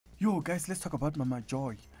Yo, guys, let's talk about Mama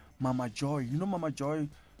Joy. Mama Joy. You know Mama Joy?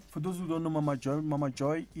 For those who don't know Mama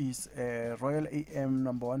Joy is a Royal AM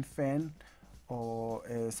 #1 fan, or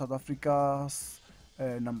South Africa's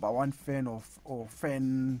 #1 fan or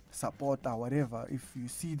fan supporter, whatever. If you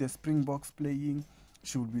see the Springboks playing,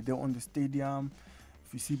 she will be there on the stadium.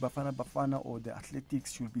 If you see Bafana or the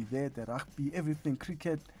athletics, she will be there. The rugby, everything,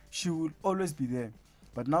 cricket, she will always be there.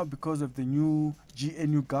 But now, because of the new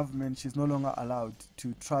GNU government, she's no longer allowed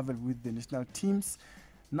to travel with the national teams.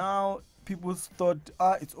 Now, people thought,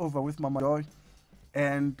 it's over with Mama Joy.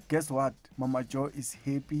 And guess what? Mama Joy is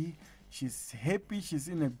happy. She's happy. She's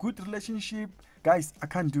in a good relationship. Guys, I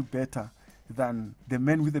can't do better than the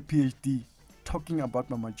man with a PhD talking about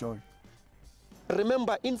Mama Joy.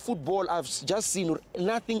 Remember, in football, I've just seen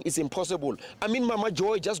nothing is impossible. I mean, Mama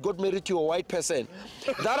Joy just got married to a white person.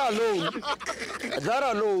 That alone.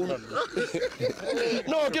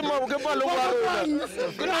 No, go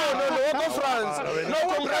France. No,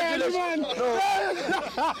 congratulations. No.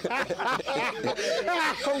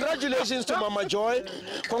 Congratulations to Mama Joy.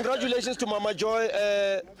 Congratulations to Mama Joy.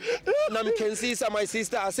 Nam Kensi, my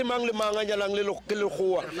sister.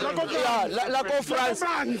 France.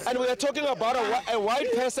 And we are talking about a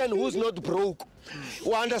white person who's not broke.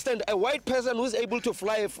 We understand a white person who's able to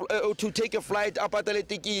fly, to take a flight up at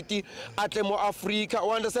Tikiti, at Africa.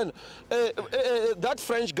 We understand that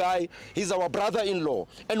French guy. He's our brother-in-law,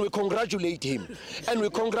 and we congratulate him. And we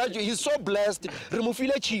congratulate. He's so blessed.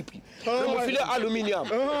 Remufile cheap, remufile aluminium.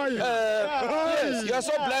 Yes, you are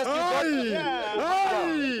so blessed.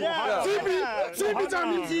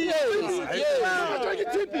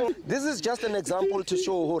 This is just an example to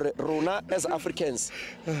show Rona as Africans,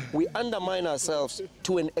 we undermine ourselves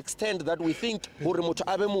to an extent that we think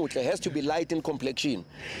has to be light in complexion.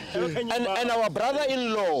 And our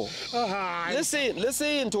brother-in-law,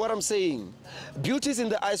 listen to what I'm saying. Beauty is in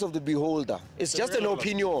the eyes of the beholder. It's just an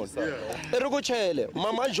opinion.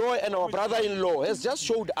 Mama Joy and our brother-in-law has just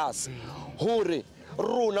showed us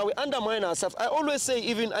Now we undermine ourselves. I always say,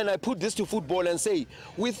 even, and I put this to football and say,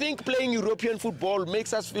 we think playing European football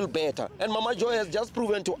makes us feel better. And Mama Joy has just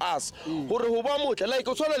proven to us. Like,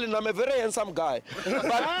 I'm a very handsome guy.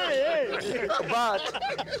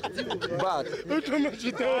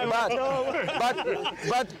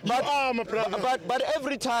 But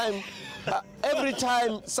every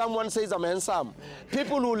time someone says I'm handsome,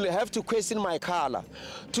 people will have to question my color.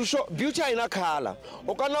 To show beauty in a color.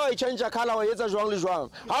 Okana change a color or yetsa jwang le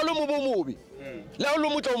jwang. Ha lo mo mobi. La lo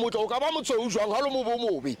motho motho o ka ba motho o jwang ha lo mo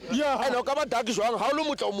mobi. And o ka ba dark jwang ha lo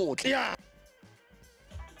motho motho. Yeah.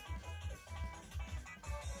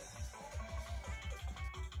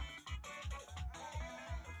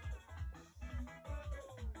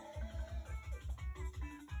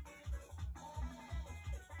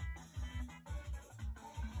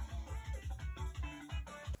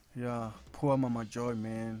 Yeah, poor Mama Joy,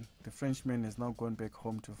 man. The Frenchman has now gone back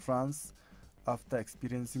home to France after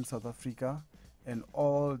experiencing South Africa and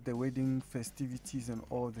all the wedding festivities and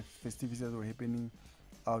all the festivities that were happening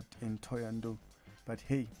out in Thohoyandou. But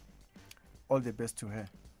hey, all the best to her.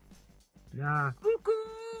 Yeah.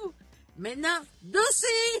 Coucou! Maintenant,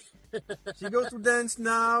 danser! She goes to dance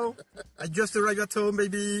now. I just arrived at home,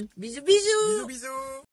 baby. Bisous, bisous! Bisous, bisous!